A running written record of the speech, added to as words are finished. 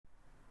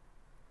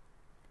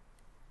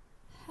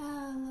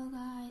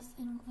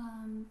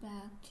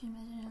to my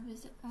channel.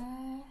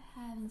 I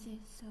haven't said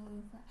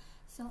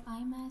so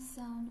I might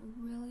sound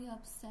really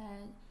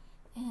upset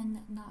and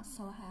not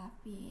so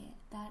happy.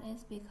 That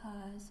is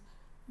because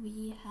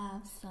we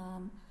have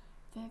some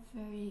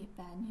very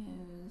bad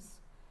news.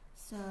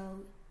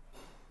 So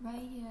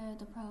right here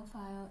the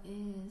profile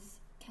is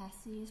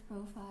Cassie's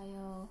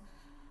profile.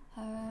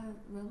 Her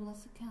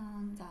Roblox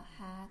account got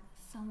hacked.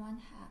 Someone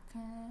hacked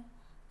her.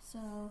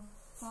 So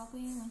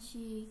probably when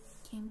she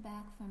came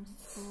back from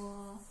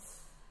school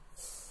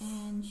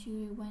and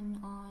she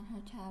went on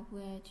her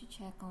tablet to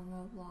check on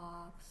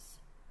Roblox,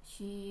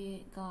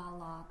 she got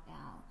logged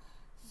out.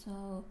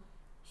 So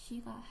she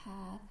got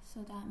hacked.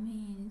 So that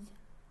means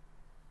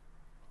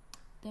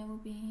there will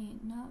be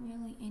not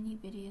really any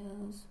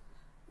videos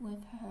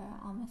with her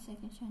on my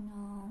second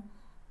channel,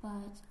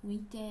 but we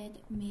did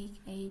make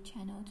a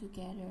channel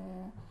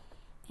together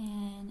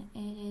and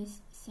it is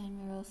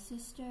Samuel's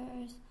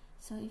Sisters.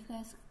 So if you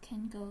guys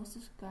can go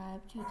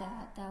subscribe to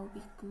that would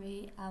be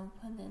great. I will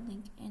put the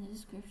link in the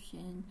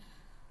description.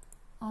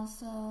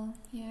 Also,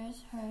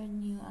 here's her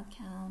new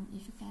account.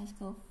 If you guys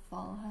go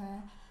follow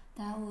her,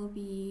 that will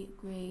be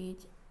great.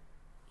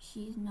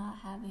 She's not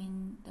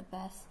having the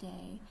best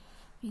day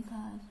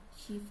because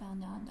she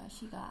found out that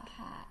she got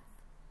hacked.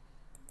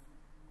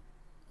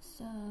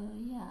 So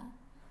yeah,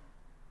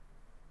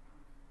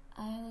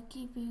 I will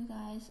keep you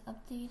guys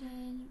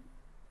updated,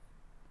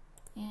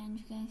 and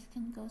you guys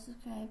can go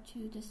subscribe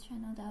to this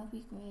channel. That would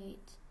be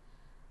great.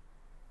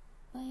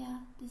 But yeah,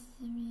 this is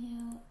the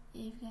video.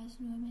 If you guys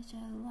enjoyed my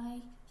channel,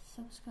 like,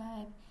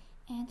 subscribe,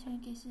 and turn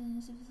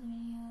notifications of this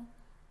video.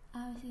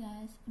 I'll see you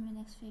guys in my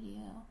next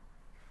video.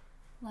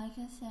 Like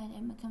I said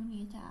in my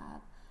community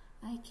tab,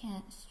 I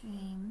can't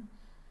stream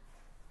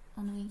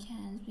on the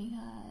weekends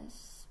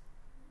because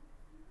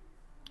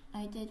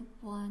I did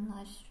one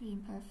live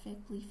stream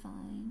perfectly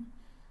fine.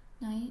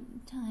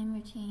 Nighttime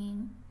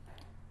routine,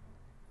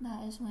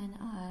 that is when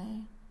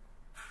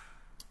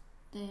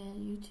the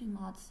YouTube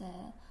mod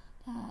said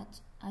that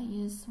I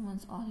used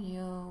someone's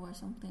audio or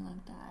something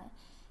like that,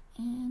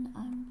 and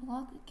I'm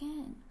blocked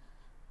again.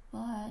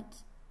 But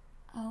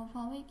I'll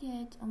probably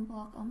get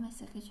unblocked on my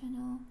second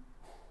channel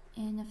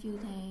in a few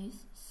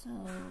days, so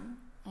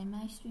I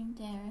might stream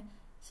there,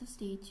 so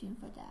stay tuned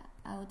for that.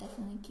 I will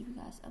definitely keep you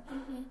guys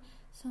updated,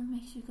 so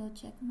make sure you go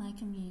check my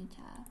community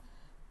tab.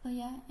 But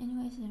yeah,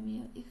 anyways, in the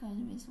video, if you guys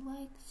miss,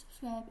 like,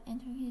 subscribe,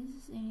 and turn on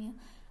this video.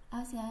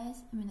 I'll see you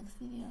guys in my next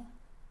video.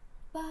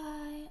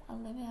 Bye! I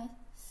love you guys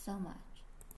so much.